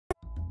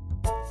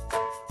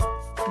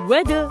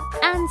Weather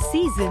and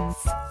seasons.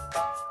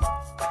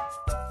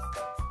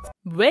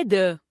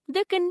 Weather,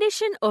 the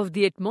condition of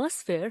the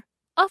atmosphere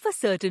of a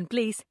certain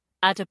place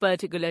at a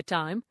particular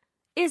time,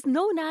 is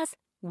known as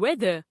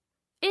weather.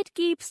 It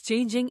keeps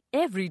changing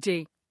every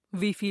day.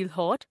 We feel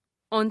hot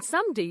on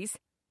some days.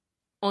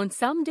 On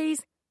some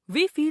days,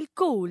 we feel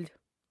cold,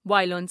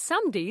 while on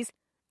some days,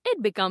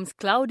 it becomes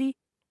cloudy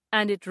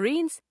and it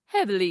rains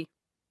heavily.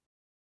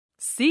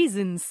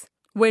 Seasons.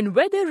 When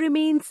weather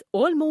remains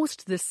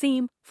almost the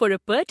same for a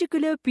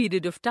particular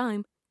period of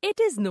time, it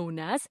is known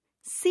as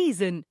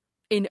season.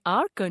 In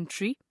our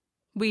country,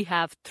 we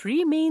have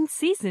three main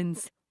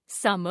seasons: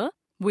 summer,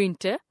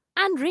 winter,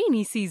 and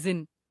rainy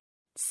season.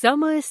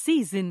 Summer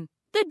season.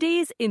 The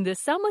days in the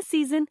summer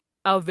season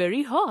are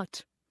very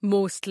hot.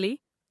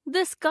 Mostly,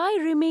 the sky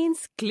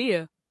remains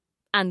clear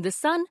and the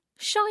sun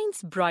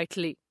shines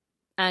brightly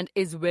and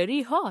is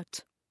very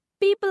hot.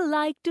 People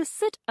like to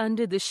sit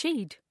under the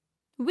shade.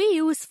 We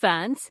use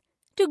fans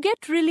to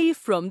get relief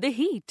from the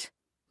heat.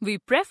 We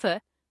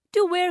prefer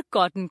to wear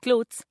cotton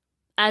clothes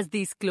as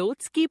these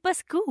clothes keep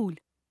us cool.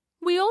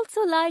 We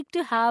also like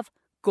to have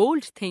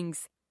cold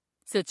things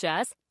such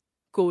as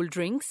cold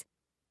drinks,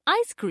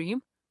 ice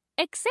cream,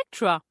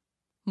 etc.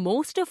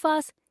 Most of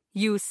us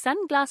use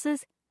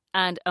sunglasses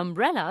and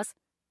umbrellas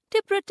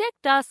to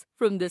protect us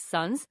from the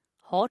sun's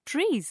hot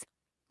rays.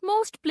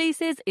 Most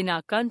places in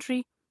our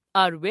country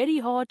are very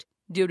hot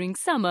during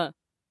summer.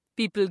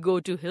 People go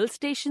to hill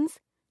stations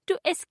to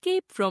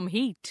escape from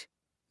heat.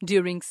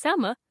 During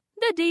summer,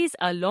 the days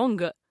are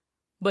longer,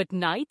 but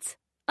nights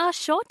are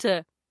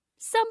shorter.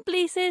 Some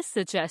places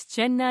such as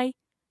Chennai,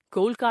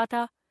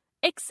 Kolkata,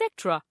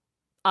 etc.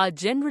 are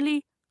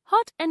generally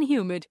hot and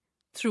humid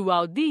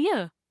throughout the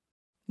year.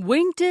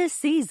 Winter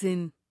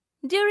season.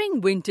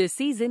 During winter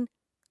season,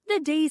 the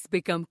days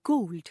become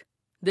cold.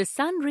 The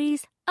sun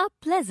rays are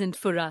pleasant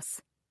for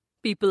us.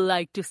 People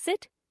like to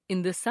sit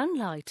in the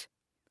sunlight.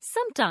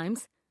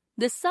 Sometimes,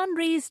 the sun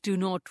rays do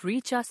not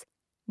reach us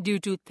due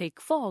to thick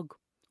fog.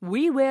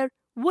 We wear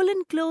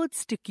woolen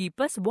clothes to keep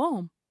us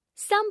warm.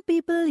 Some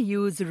people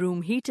use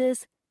room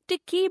heaters to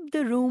keep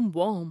the room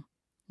warm.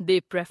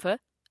 They prefer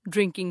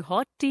drinking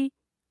hot tea,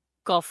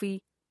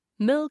 coffee,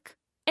 milk,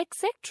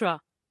 etc.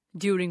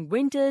 During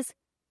winters,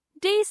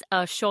 days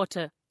are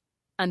shorter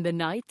and the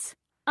nights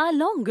are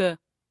longer.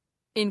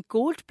 In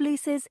cold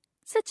places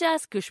such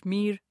as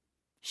Kashmir,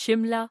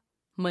 Shimla,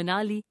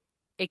 Manali,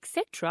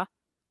 etc.,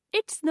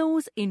 it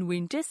snows in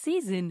winter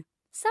season.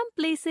 Some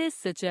places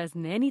such as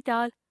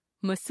Nainital,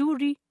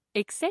 Mussoorie,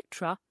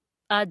 etc.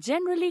 are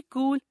generally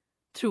cool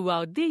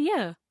throughout the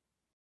year.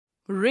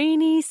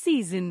 Rainy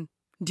season.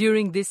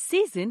 During this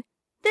season,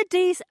 the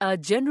days are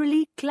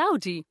generally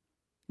cloudy.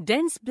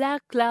 Dense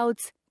black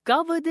clouds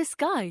cover the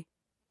sky.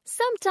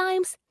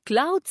 Sometimes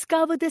clouds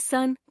cover the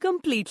sun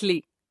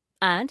completely,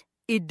 and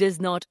it does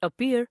not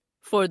appear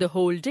for the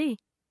whole day,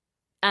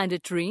 and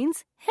it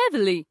rains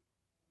heavily.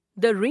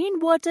 The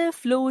rainwater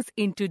flows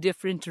into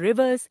different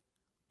rivers,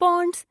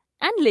 ponds,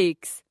 and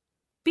lakes.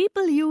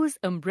 People use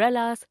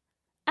umbrellas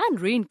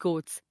and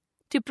raincoats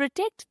to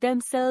protect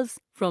themselves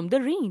from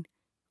the rain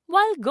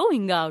while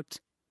going out.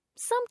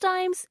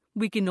 Sometimes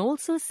we can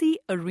also see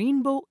a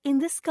rainbow in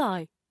the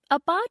sky.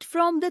 Apart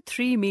from the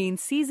three main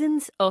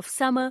seasons of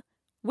summer,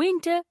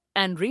 winter,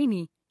 and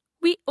rainy,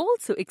 we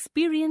also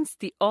experience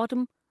the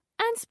autumn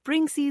and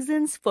spring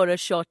seasons for a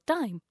short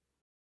time.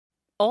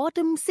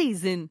 Autumn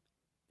season.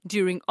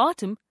 During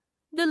autumn,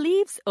 the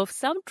leaves of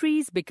some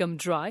trees become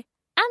dry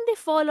and they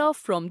fall off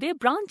from their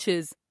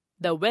branches.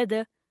 The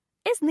weather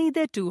is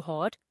neither too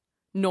hot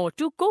nor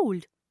too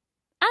cold,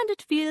 and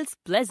it feels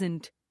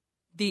pleasant.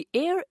 The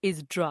air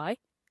is dry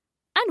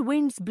and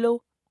winds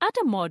blow at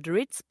a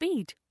moderate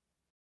speed.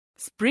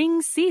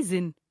 Spring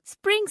season.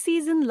 Spring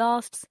season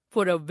lasts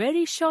for a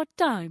very short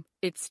time.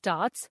 It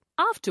starts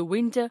after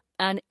winter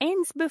and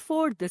ends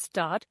before the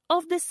start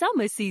of the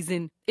summer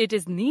season. It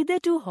is neither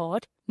too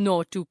hot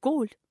nor too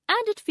cold,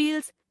 and it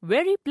feels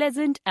very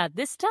pleasant at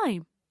this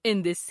time.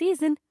 In this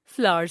season,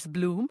 flowers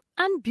bloom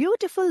and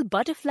beautiful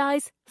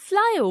butterflies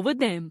fly over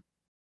them.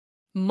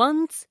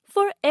 Months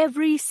for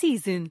every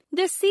season.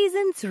 The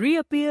seasons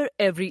reappear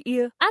every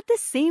year at the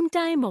same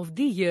time of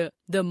the year.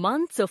 The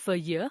months of a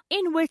year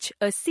in which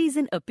a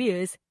season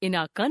appears in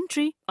our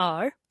country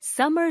are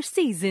summer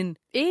season,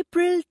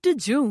 April to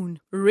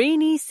June;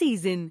 rainy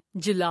season,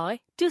 July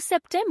to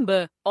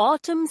September;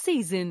 autumn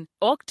season,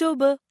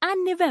 October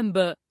and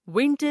November;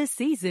 winter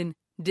season,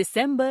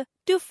 December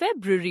to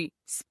February;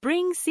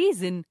 spring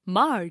season,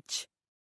 March.